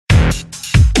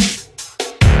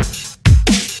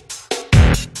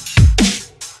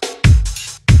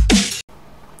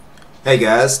Hey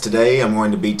guys, today I'm going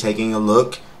to be taking a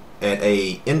look at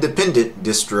a independent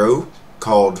distro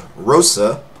called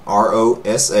ROSA,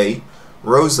 R-O-S-A.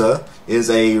 ROSA is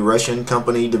a Russian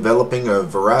company developing a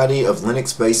variety of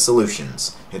Linux-based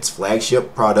solutions. Its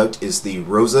flagship product is the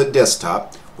ROSA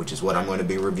desktop, which is what I'm going to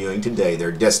be reviewing today,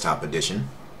 their desktop edition,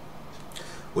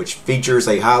 which features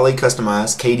a highly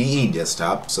customized KDE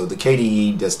desktop. So the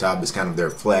KDE desktop is kind of their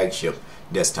flagship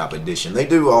desktop edition. They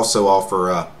do also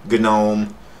offer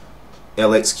GNOME,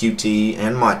 LXQT,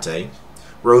 and Mate.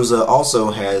 ROSA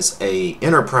also has a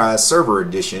Enterprise Server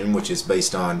Edition, which is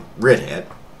based on Red Hat.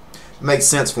 It makes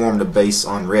sense for them to base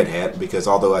on Red Hat because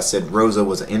although I said ROSA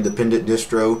was an independent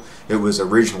distro, it was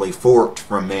originally forked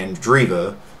from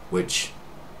Mandriva, which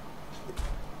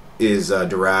is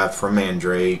derived from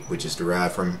Mandrake, which is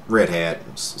derived from Red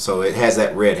Hat. So it has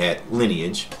that Red Hat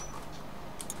lineage.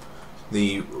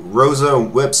 The ROSA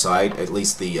website, at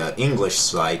least the English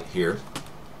site here,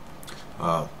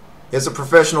 it's a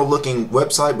professional looking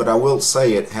website, but I will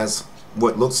say it has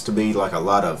what looks to be like a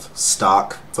lot of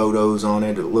stock photos on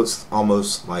it. It looks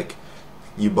almost like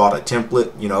you bought a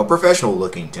template, you know, a professional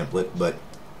looking template, but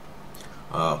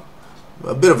a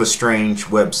bit of a strange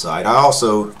website. I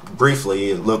also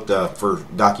briefly looked for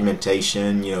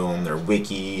documentation, you know, on their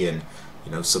wiki and,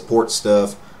 you know, support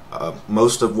stuff.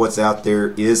 Most of what's out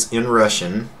there is in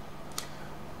Russian.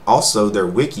 Also, their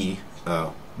wiki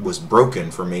was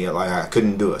broken for me. Like, I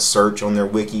couldn't do a search on their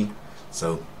wiki.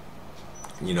 So,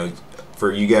 you know,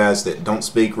 for you guys that don't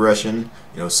speak Russian,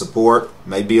 you know, support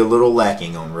may be a little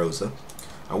lacking on ROSA.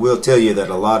 I will tell you that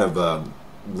a lot of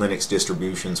Linux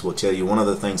distributions will tell you one of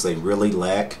the things they really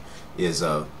lack is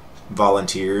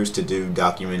volunteers to do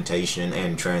documentation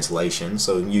and translation.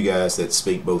 So you guys that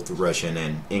speak both Russian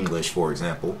and English, for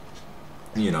example,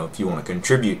 you know, if you want to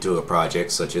contribute to a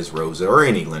project such as ROSA or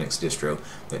any Linux distro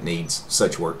that needs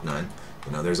such work done,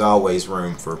 you know, there's always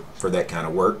room for that kind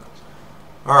of work.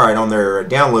 Alright, on their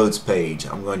downloads page,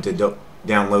 I'm going to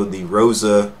download the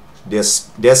ROSA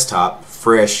desktop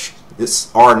fresh.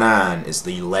 This R9 is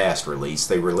the last release.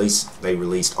 They released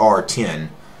R10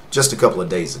 just a couple of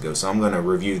days ago, so I'm going to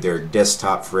review their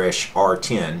desktop fresh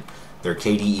R10, their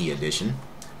KDE edition.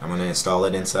 I'm going to install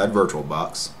it inside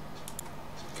VirtualBox.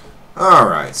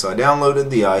 Alright, so I downloaded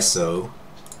the ISO,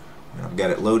 and I've got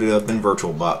it loaded up in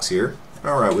VirtualBox here.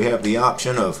 Alright, we have the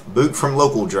option of boot from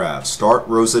local drive, start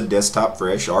ROSA Desktop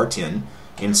Fresh R10,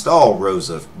 install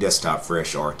ROSA Desktop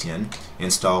Fresh R10,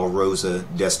 install ROSA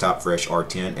Desktop Fresh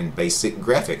R10 in basic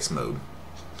graphics mode.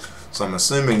 So I'm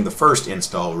assuming the first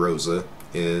install ROSA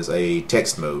is a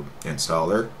text mode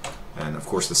installer, and of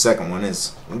course the second one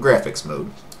is graphics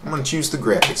mode. I'm going to choose the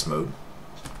graphics mode.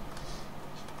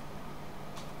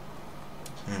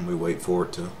 And we wait for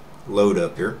it to load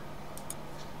up here.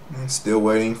 And still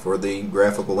waiting for the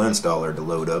graphical installer to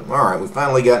load up. Alright, we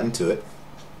finally gotten to it.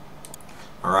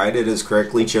 Alright, it has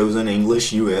correctly chosen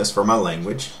English US for my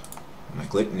language. And I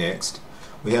click Next.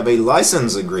 We have a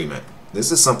license agreement.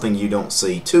 This is something you don't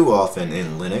see too often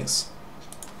in Linux.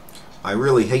 I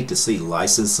really hate to see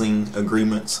licensing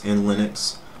agreements in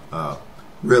Linux.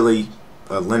 Really,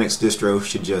 a Linux distro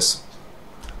should just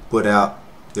put out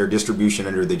their distribution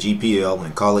under the GPL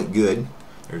and call it good.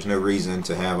 There's no reason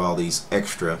to have all these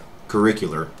extra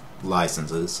curricular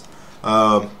licenses.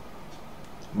 But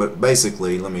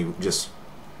basically, let me just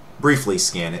briefly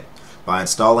scan it. By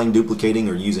installing, duplicating,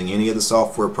 or using any of the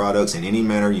software products in any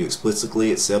manner you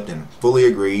explicitly accept and fully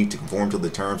agree to conform to the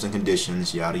terms and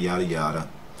conditions, yada yada yada.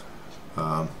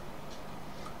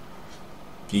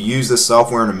 If you use this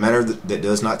software in a manner that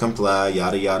does not comply,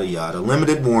 yada yada yada.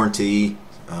 Limited warranty.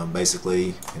 Basically,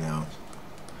 you know,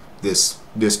 this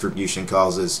distribution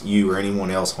causes you or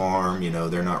anyone else harm, you know,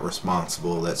 they're not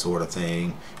responsible, that sort of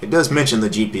thing. It does mention the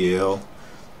GPL.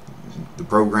 The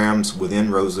programs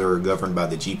within ROSA are governed by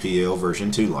the GPL version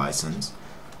 2 license.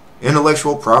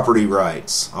 Intellectual property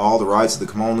rights. All the rights of the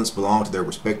components belong to their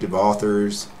respective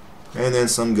authors, and then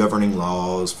some governing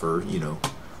laws for, you know,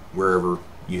 wherever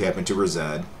you happen to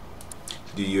reside.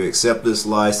 Do you accept this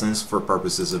license? For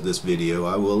purposes of this video,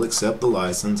 I will accept the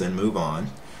license and move on.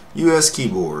 US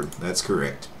keyboard, that's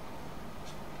correct.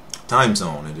 Time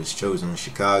zone, it is chosen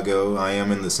Chicago. I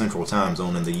am in the central time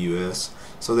zone in the US,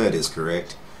 so that is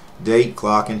correct. Date,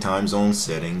 clock, and time zone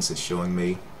settings is showing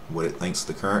me what it thinks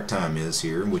the current time is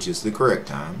here, which is the correct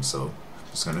time, so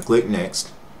I'm just going to click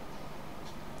Next.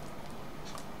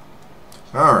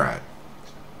 Alright,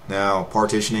 now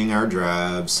partitioning our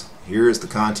drives. Here is the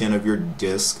content of your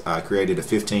disk. I created a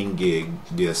 15 gig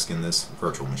disk in this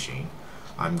virtual machine.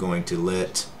 I'm going to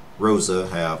let ROSA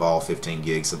have all 15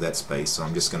 gigs of that space, so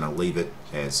I'm just going to leave it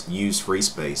as use free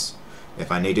space.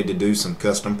 If I needed to do some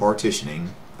custom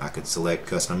partitioning, I could select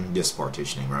custom disk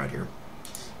partitioning right here.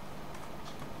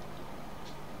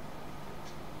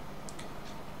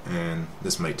 And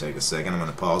this may take a second. I'm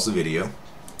going to pause the video,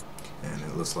 and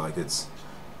it looks like it's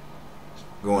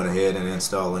going ahead and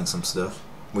installing some stuff.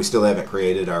 We still haven't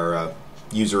created our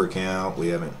user account. We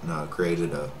haven't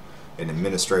created an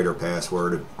administrator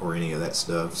password or any of that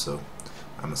stuff, so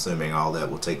I'm assuming all that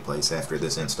will take place after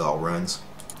this install runs.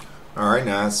 Alright,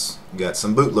 now it's got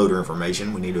some bootloader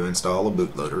information. We need to install a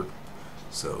bootloader,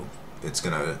 so it's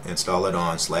going to install it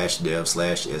on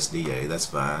 /dev/SDA. That's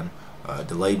fine.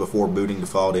 Delay before booting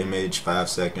default image 5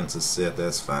 seconds is set.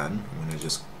 That's fine. I'm going to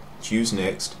just choose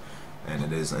next, and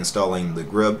it is installing the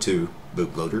Grub2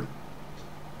 bootloader.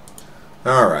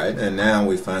 Alright, and now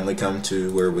we finally come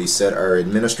to where we set our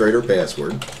administrator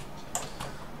password.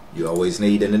 You always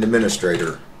need an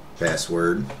administrator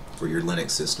password for your Linux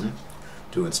system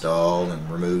to install and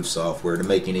remove software. To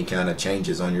make any kind of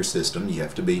changes on your system, you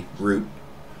have to be root.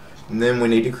 And then we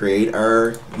need to create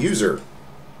our user.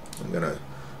 I'm going to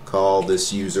call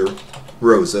this user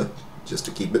ROSA, just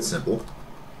to keep it simple.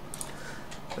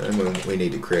 And we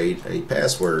need to create a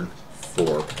password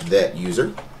for that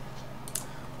user.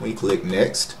 We click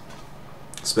next.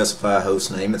 Specify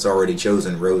host name. It's already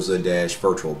chosen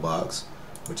ROSA-VirtualBox,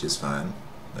 which is fine.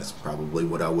 That's probably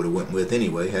what I would have went with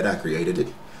anyway had I created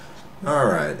it.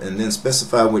 Alright, and then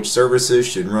specify which services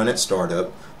should run at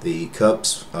startup. The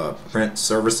CUPS print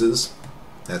services,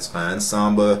 that's fine.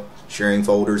 Samba, sharing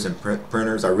folders and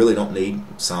printers. I really don't need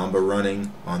Samba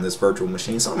running on this virtual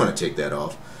machine, so I'm going to tick that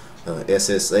off.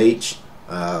 SSH,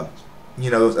 you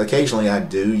know, occasionally I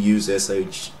do use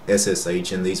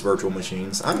SSH in these virtual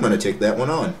machines. I'm going to tick that one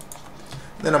on.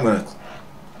 Then I'm going to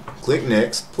click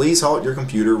next. Please halt your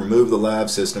computer, remove the live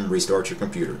system, restart your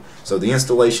computer. So the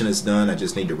installation is done. I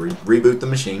just need to reboot the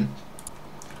machine.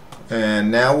 And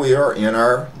now we are in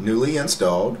our newly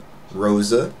installed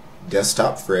ROSA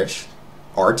Desktop Fresh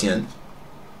R10.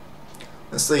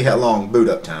 Let's see how long boot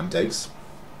up time takes.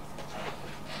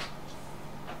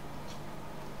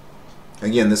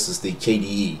 Again, this is the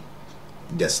KDE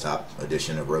desktop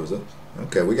edition of ROSA.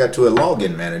 Okay, we got to a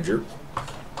login manager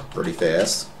pretty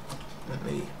fast. Let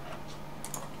me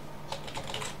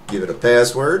give it a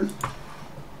password.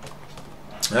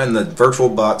 And the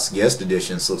VirtualBox guest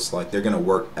editions looks like they're going to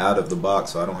work out of the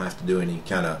box, so I don't have to do any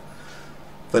kind of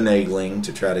finagling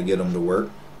to try to get them to work.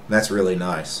 That's really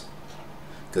nice,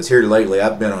 because here lately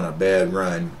I've been on a bad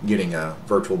run getting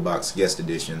VirtualBox guest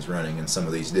editions running in some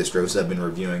of these distros I've been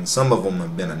reviewing. Some of them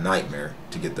have been a nightmare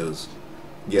to get those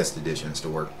guest editions to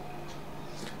work.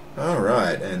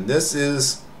 Alright, and this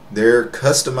is their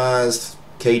customized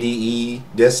KDE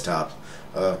desktop.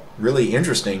 Really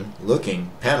interesting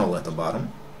looking panel at the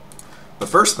bottom. The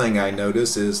first thing I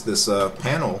notice is this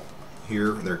panel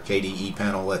here, their KDE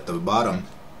panel at the bottom,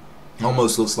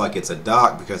 almost looks like it's a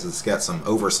dock because it's got some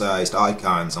oversized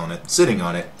icons on it, sitting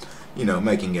on it, you know,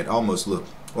 making it almost look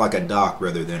like a dock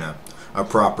rather than a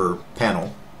proper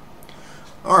panel.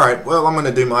 Alright, well, I'm going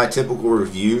to do my typical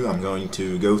review. I'm going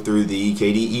to go through the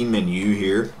KDE menu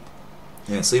here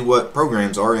and see what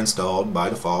programs are installed by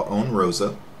default on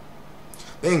ROSA.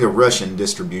 Being a Russian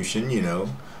distribution, you know,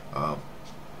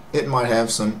 it might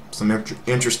have some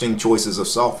interesting choices of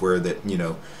software that, you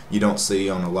know, you don't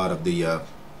see on a lot of the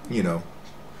you know,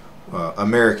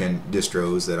 American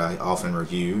distros that I often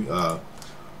review,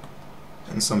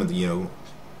 and some of the, you know,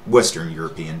 Western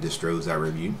European distros I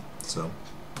review. So,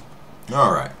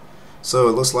 alright, so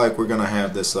it looks like we're going to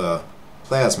have this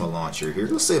plasma launcher here.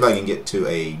 Let's see if I can get to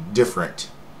a different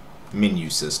menu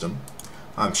system.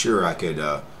 I'm sure I could,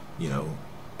 you know,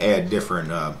 add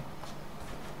different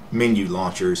menu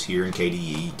launchers here in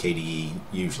KDE. KDE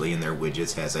usually in their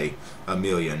widgets has a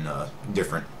million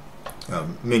different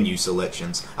menu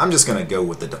selections. I'm just going to go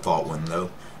with the default one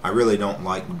though. I really don't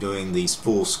like doing these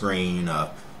full screen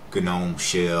GNOME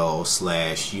shell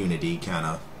 / Unity kind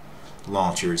of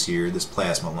launchers here. This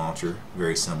plasma launcher,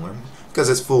 very similar, because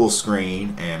it's full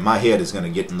screen and my head is going to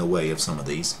get in the way of some of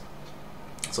these.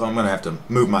 So I'm going to have to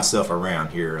move myself around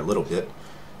here a little bit.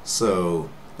 So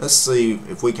let's see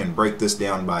if we can break this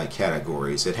down by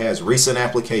categories. It has recent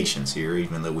applications here,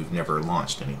 even though we've never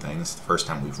launched anything. This is the first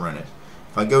time we've run it.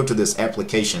 If I go to this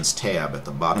Applications tab at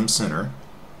the bottom center,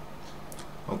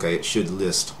 okay, it should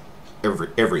list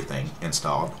everything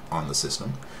installed on the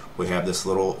system. We have this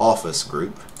little Office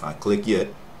group. If I click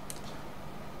it,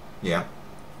 yeah,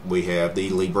 we have the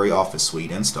LibreOffice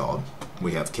suite installed.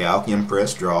 We have Calc,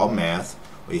 Impress, Draw, Math.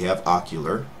 We have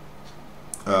Ocular.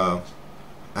 I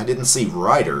didn't see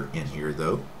Writer in here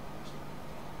though.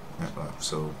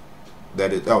 So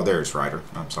that is, oh, there's Writer.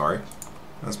 I'm sorry,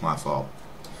 that's my fault.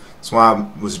 That's why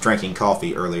I was drinking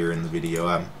coffee earlier in the video.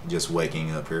 I'm just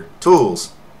waking up here.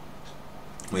 Tools.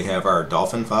 We have our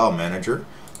Dolphin File Manager,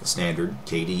 the standard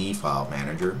KDE file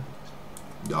manager.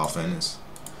 Dolphin is,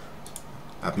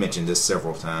 I've mentioned this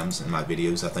several times in my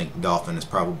videos, I think Dolphin is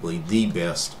probably the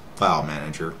best file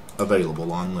manager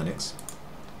available on Linux.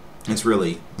 It's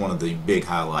really one of the big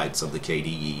highlights of the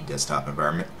KDE desktop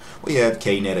environment. We have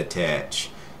KNet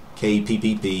Attach,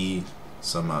 KPPP,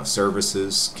 some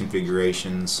services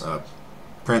configurations,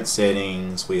 print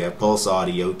settings. We have Pulse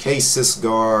Audio,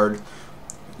 KSysGuard,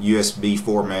 USB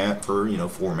format for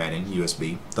formatting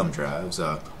USB thumb drives,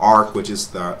 ARC, which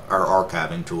is our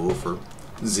archiving tool for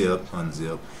zip,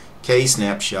 unzip,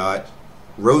 KSnapshot,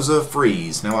 ROSA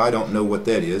Freeze. Now I don't know what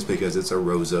that is because it's a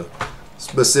ROSA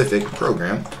specific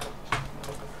program.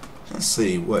 Let's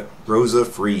see what ROSA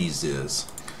Freeze is.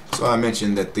 So I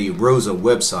mentioned that the ROSA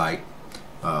website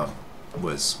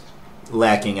was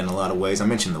lacking in a lot of ways. I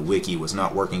mentioned the wiki was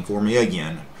not working for me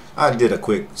again. I did a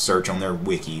quick search on their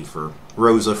wiki for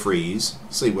ROSA Freeze,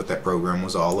 see what that program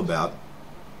was all about.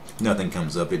 Nothing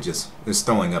comes up. It just is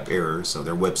throwing up errors, so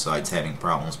their website's having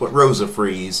problems. But ROSA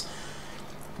Freeze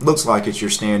looks like it's your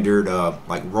standard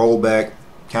like rollback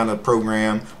kind of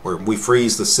program where we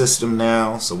freeze the system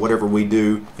now, so whatever we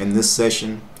do in this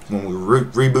session, when we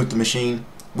reboot the machine,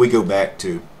 we go back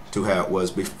to how it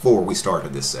was before we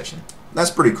started this session.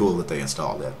 That's pretty cool that they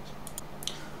installed that.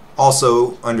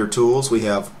 Also, under tools, we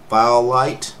have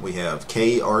FileLite, we have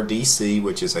KRDC,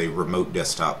 which is a remote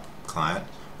desktop client.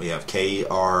 We have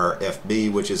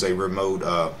KRFB, which is a remote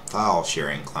file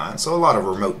sharing client. So a lot of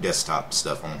remote desktop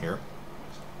stuff on here.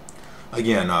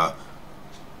 Again,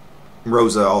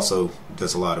 ROSA also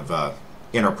does a lot of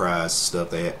enterprise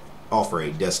stuff. They offer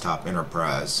a desktop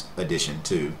enterprise edition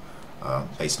too,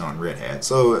 based on Red Hat.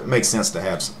 So it makes sense to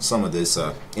have some of this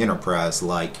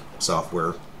enterprise-like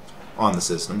software on the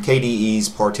system. KDE's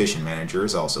Partition Manager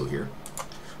is also here.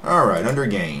 Alright, under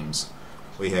games,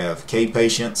 we have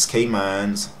KPatience,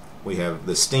 KMines. We have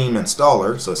the Steam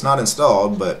installer, so it's not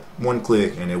installed, but one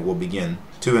click and it will begin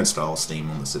to install Steam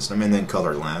on the system. And then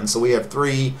Colorline. So we have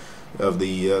three of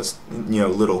the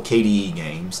little KDE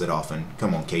games that often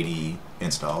come on KDE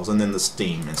installs, and then the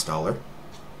Steam installer.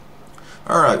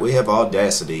 Alright, we have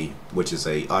Audacity, which is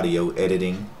a audio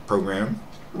editing program.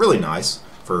 Really nice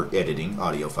for editing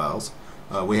audio files.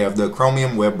 We have the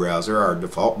Chromium web browser. Our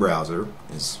default browser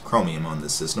is Chromium on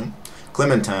this system.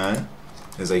 Clementine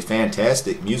is a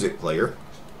fantastic music player.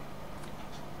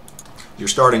 You're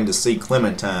starting to see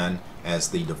Clementine as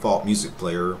the default music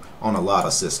player on a lot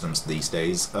of systems these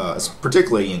days,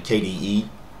 particularly in KDE,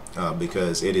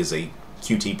 because it is a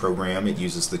Qt program. It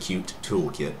uses the Qt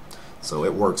toolkit, so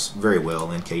it works very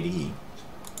well in KDE.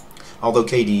 Although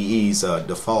KDE's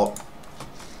default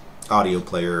audio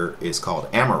player is called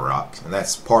Amarok, and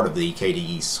that's part of the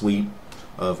KDE suite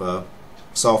of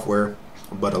software,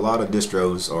 but a lot of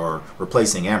distros are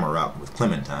replacing Amarok with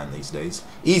Clementine these days.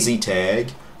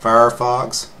 EasyTag,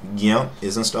 Firefox, GIMP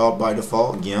is installed by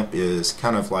default. GIMP is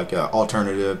kind of like an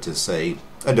alternative to, say,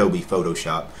 Adobe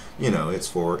Photoshop. It's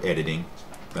for editing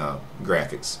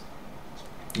graphics.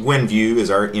 WinView is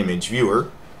our image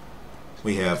viewer.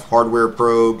 We have Hardware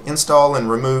Probe, install and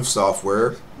remove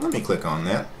software. Let me click on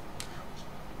that.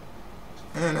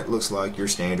 And it looks like your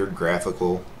standard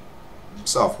graphical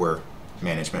software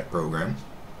management program.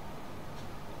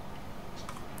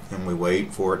 And we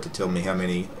wait for it to tell me how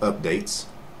many updates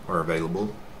are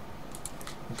available.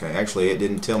 Okay, actually it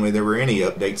didn't tell me there were any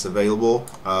updates available.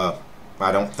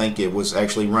 I don't think it was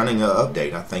actually running an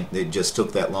update. I think it just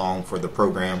took that long for the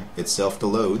program itself to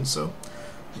load. So,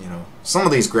 some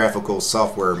of these graphical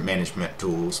software management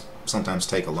tools sometimes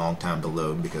take a long time to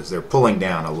load because they're pulling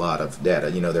down a lot of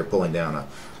data. They're pulling down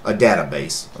a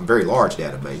database, a very large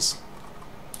database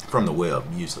from the web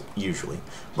usually.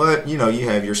 But you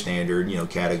have your standard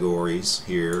categories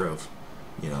here of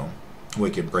we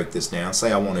could break this down.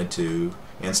 Say I wanted to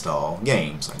install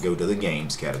games. I go to the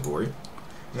games category,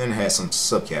 and then it has some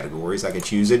subcategories. I could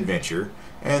choose adventure,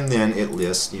 and then it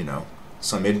lists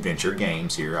some adventure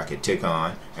games here I could tick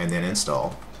on and then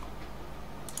install.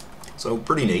 So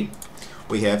pretty neat.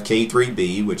 We have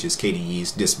K3B, which is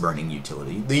KDE's disk burning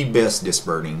utility, the best disk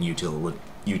burning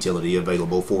utility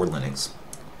available for Linux.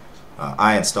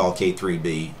 I install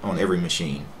K3B on every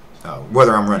machine.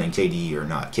 Whether I'm running KDE or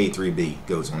not, K3B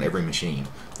goes on every machine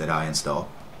that I install.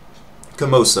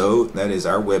 Comoso, that is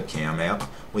our webcam app.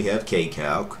 We have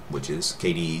KCalc, which is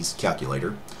KDE's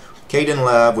calculator.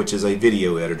 Kdenlive, which is a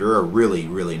video editor, a really,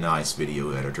 really nice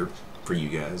video editor for you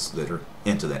guys that are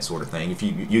into that sort of thing. If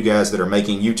you guys that are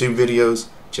making YouTube videos,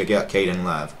 check out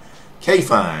Kdenlive.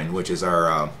 Kfind, which is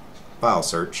our file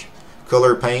search.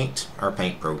 Color Paint, our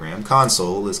paint program.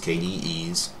 Console is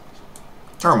KDE's.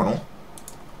 Terminal,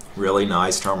 really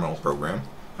nice terminal program.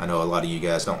 I know a lot of you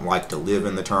guys don't like to live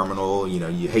in the terminal, you know,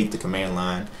 you hate the command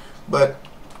line, but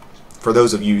for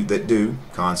those of you that do,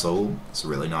 console is a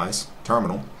really nice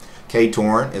terminal.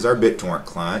 KTorrent is our BitTorrent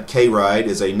client. KWrite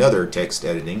is another text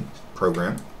editing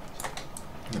program.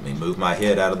 Let me move my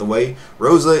head out of the way.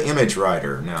 ROSA Image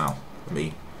Writer. Now, let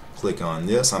me click on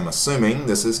this. I'm assuming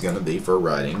this is going to be for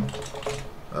writing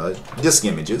disk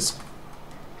images.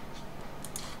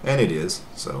 And it is,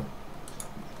 so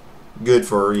good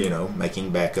for, you know,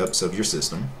 making backups of your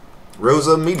system.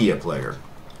 ROSA Media Player.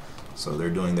 So they're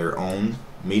doing their own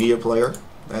media player.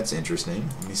 That's interesting.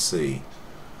 Let me see.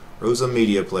 ROSA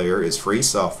Media Player is free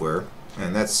software,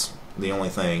 and that's the only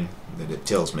thing that it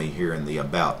tells me here in the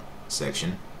About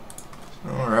section.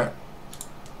 Alright,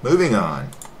 moving on.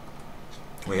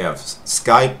 We have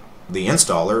Skype, the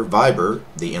installer, Viber,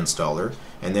 the installer,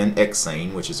 and then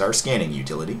Xane, which is our scanning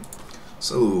utility.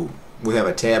 So we have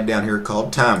a tab down here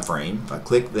called Time Frame. If I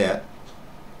click that,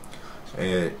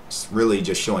 it's really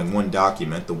just showing one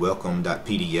document, the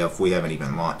welcome.pdf. We haven't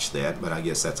even launched that, but I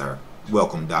guess that's our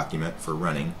welcome document for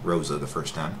running ROSA the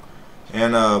first time.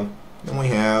 And then we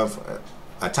have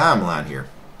a timeline here.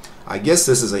 I guess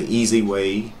this is an easy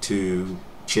way to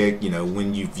check, you know,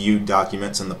 when you viewed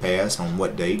documents in the past, on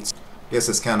what dates. I guess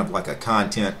it's kind of like a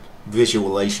content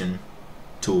visualization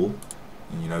tool.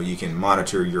 You know, you can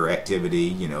monitor your activity,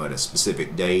 you know, at a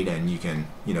specific date, and you can,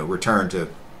 you know, return to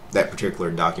that particular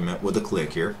document with a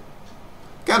click here.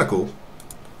 Kind of cool.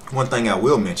 One thing I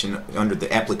will mention, under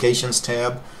the Applications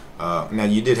tab, now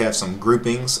you did have some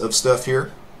groupings of stuff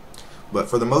here, but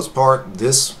for the most part,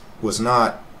 this was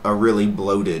not a really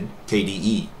bloated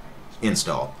KDE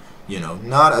install. You know,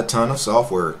 not a ton of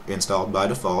software installed by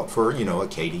default for, you know, a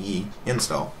KDE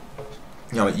install.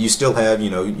 You know, you still have, you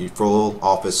know, your full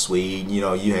Office suite. You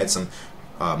know, you had some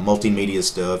multimedia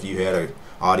stuff. You had an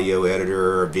audio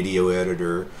editor, a video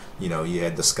editor. You know, you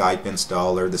had the Skype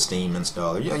installer, the Steam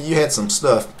installer. You know, you had some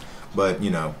stuff, but, you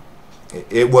know,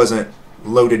 it wasn't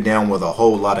loaded down with a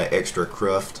whole lot of extra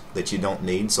cruft that you don't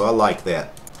need. So I like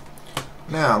that.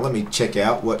 Now let me check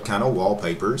out what kind of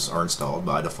wallpapers are installed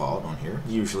by default on here.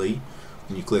 Usually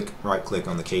when you right click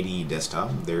on the KDE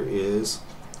desktop, there is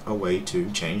a way to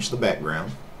change the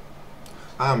background.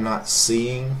 I'm not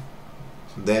seeing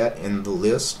that in the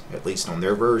list, at least on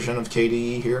their version of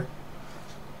KDE here.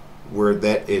 Where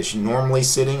that is normally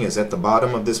sitting is at the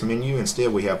bottom of this menu.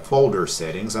 Instead we have folder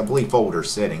settings. I believe folder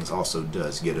settings also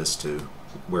does get us to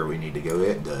where we need to go.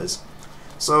 It does.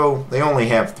 So they only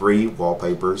have 3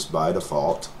 wallpapers by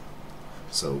default.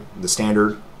 So the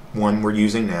standard one we're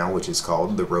using now, which is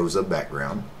called the ROSA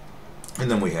background, and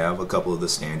then we have a couple of the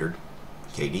standard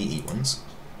KDE ones,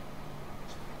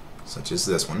 such as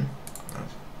this one.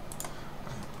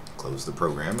 Close the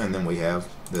program, and then we have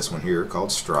this one here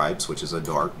called Stripes, which is a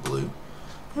dark blue.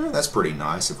 That's pretty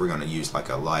nice if we're going to use like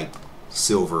a light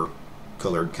silver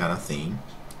colored kind of theme.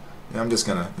 And I'm just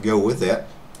going to go with that.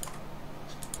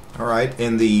 Alright,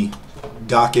 in the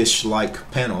dockish-like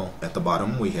panel at the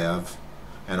bottom, we have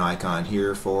an icon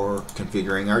here for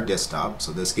configuring our desktop.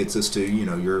 So this gets us to, you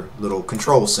know, your little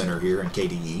control center here in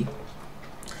KDE,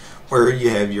 where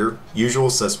you have your usual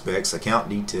suspects: account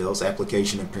details,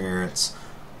 application appearance,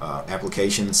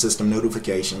 application system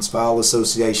notifications, file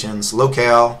associations,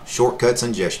 locale, shortcuts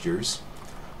and gestures.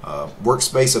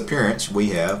 Workspace appearance,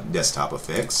 we have desktop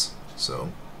effects. So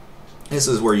this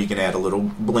is where you can add a little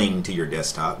bling to your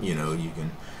desktop. You know, you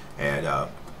can add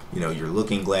you know, your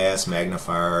looking glass,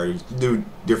 magnifier, do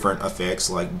different effects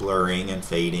like blurring and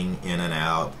fading in and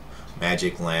out,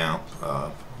 magic lamp.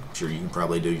 I'm sure you can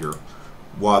probably do your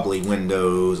wobbly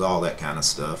windows, all that kind of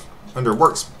stuff. Under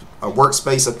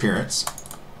workspace appearance,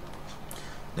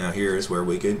 now here is where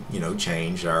we could, you know,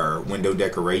 change our window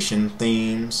decoration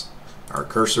themes, our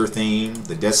cursor theme,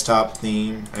 the desktop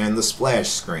theme, and the splash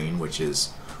screen, which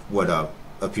is what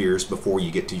appears before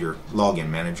you get to your login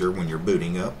manager when you're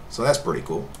booting up. So that's pretty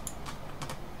cool.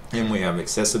 And we have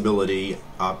accessibility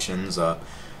options,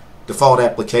 default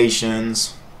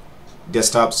applications,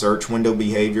 desktop search, window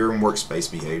behavior, and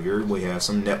workspace behavior. We have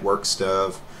some network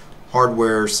stuff,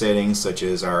 hardware settings such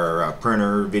as our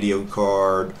printer, video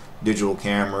card, digital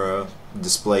camera,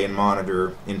 display and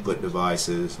monitor, input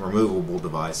devices, removable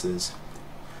devices,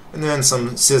 and then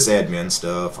some sysadmin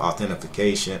stuff,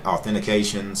 authentications,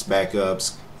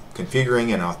 backups,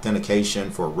 configuring and authentication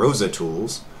for ROSA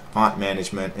tools, font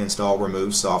management, install,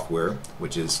 remove software,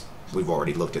 which is, we've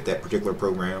already looked at that particular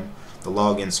program, the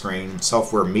login screen,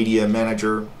 software media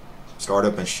manager,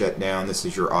 startup and shutdown, this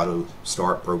is your auto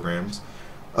start programs,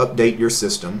 update your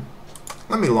system,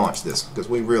 let me launch this because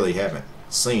we really haven't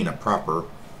seen a proper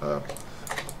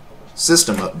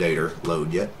system updater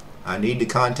load yet. I need to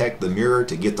contact the mirror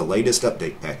to get the latest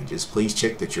update packages. Please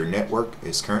check that your network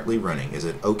is currently running. Is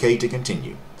it okay to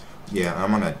continue? Yeah,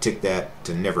 I'm going to tick that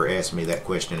to never ask me that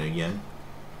question again.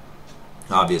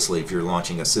 Obviously, if you're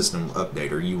launching a system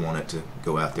updater, you want it to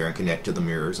go out there and connect to the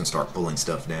mirrors and start pulling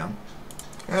stuff down.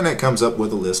 And it comes up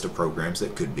with a list of programs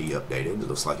that could be updated. It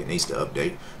looks like it needs to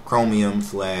update Chromium,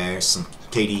 Flash, some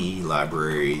KDE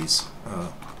libraries.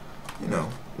 You know,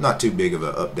 not too big of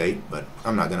an update, but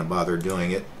I'm not going to bother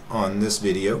doing it on this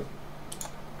video.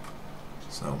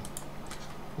 So,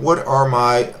 what are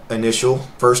my initial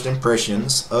first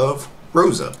impressions of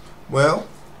ROSA? Well,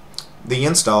 the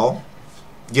install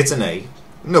gets an A.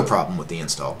 No problem with the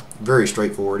install. Very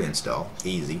straightforward install.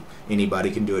 Easy.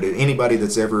 Anybody can do it. Anybody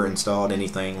that's ever installed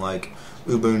anything like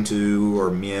Ubuntu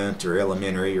or Mint or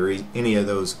Elementary or any of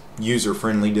those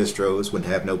user-friendly distros would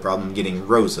have no problem getting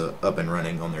ROSA up and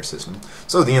running on their system.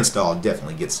 So the install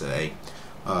definitely gets an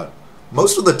A.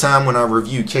 Most of the time when I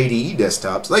review KDE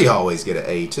desktops, they always get an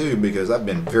A too, because I've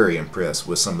been very impressed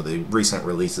with some of the recent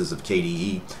releases of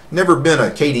KDE. Never been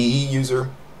a KDE user,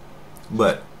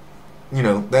 but you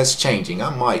know, that's changing.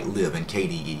 I might live in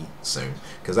KDE soon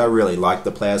because I really like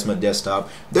the Plasma desktop.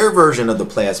 Their version of the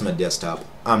Plasma desktop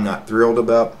I'm not thrilled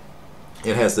about.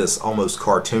 It has this almost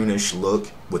cartoonish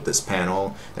look with this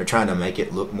panel. They're trying to make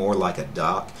it look more like a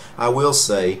dock. I will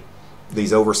say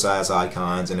these oversized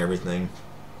icons and everything,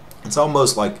 it's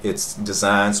almost like it's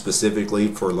designed specifically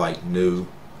for like new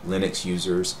Linux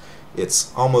users.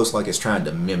 It's almost like it's trying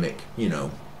to mimic, you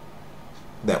know,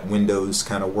 that Windows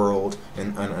kind of world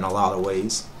in a lot of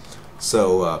ways.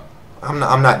 So I'm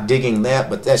not digging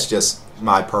that, but that's just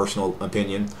my personal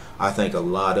opinion. I think a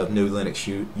lot of new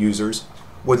Linux users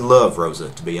would love ROSA,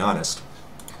 to be honest.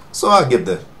 So I'll give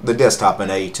the desktop an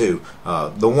A too.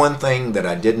 The one thing that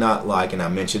I did not like, and I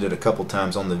mentioned it a couple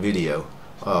times on the video,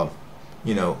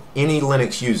 you know, any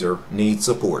Linux user needs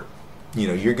support. You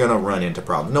know, you're going to run into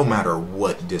problems. No matter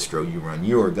what distro you run,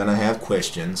 you are going to have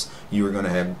questions. You are going to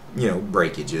have, you know,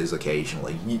 breakages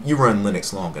occasionally. You run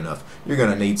Linux long enough, you're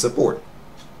going to need support.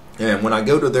 And when I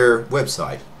go to their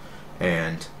website,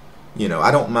 and, you know,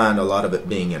 I don't mind a lot of it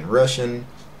being in Russian.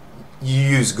 You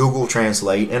use Google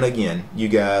Translate, and again, you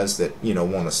guys that, you know,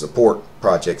 want to support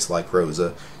projects like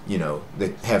ROSA, you know,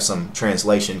 that have some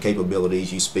translation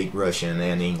capabilities, you speak Russian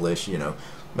and English, you know,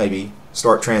 maybe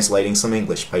start translating some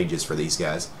English pages for these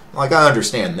guys. Like, I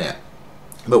understand that.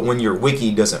 But when your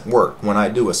wiki doesn't work, when I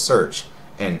do a search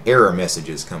and error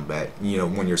messages come back, you know,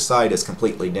 when your site is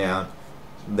completely down,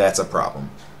 that's a problem.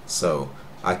 So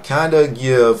I kind of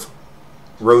give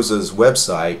ROSA's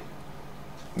website,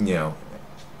 you know,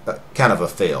 kind of a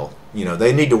fail. You know,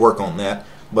 they need to work on that.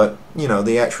 But, you know,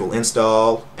 the actual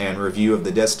install and review of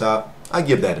the desktop, I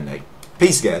give that an A.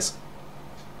 Peace, guys.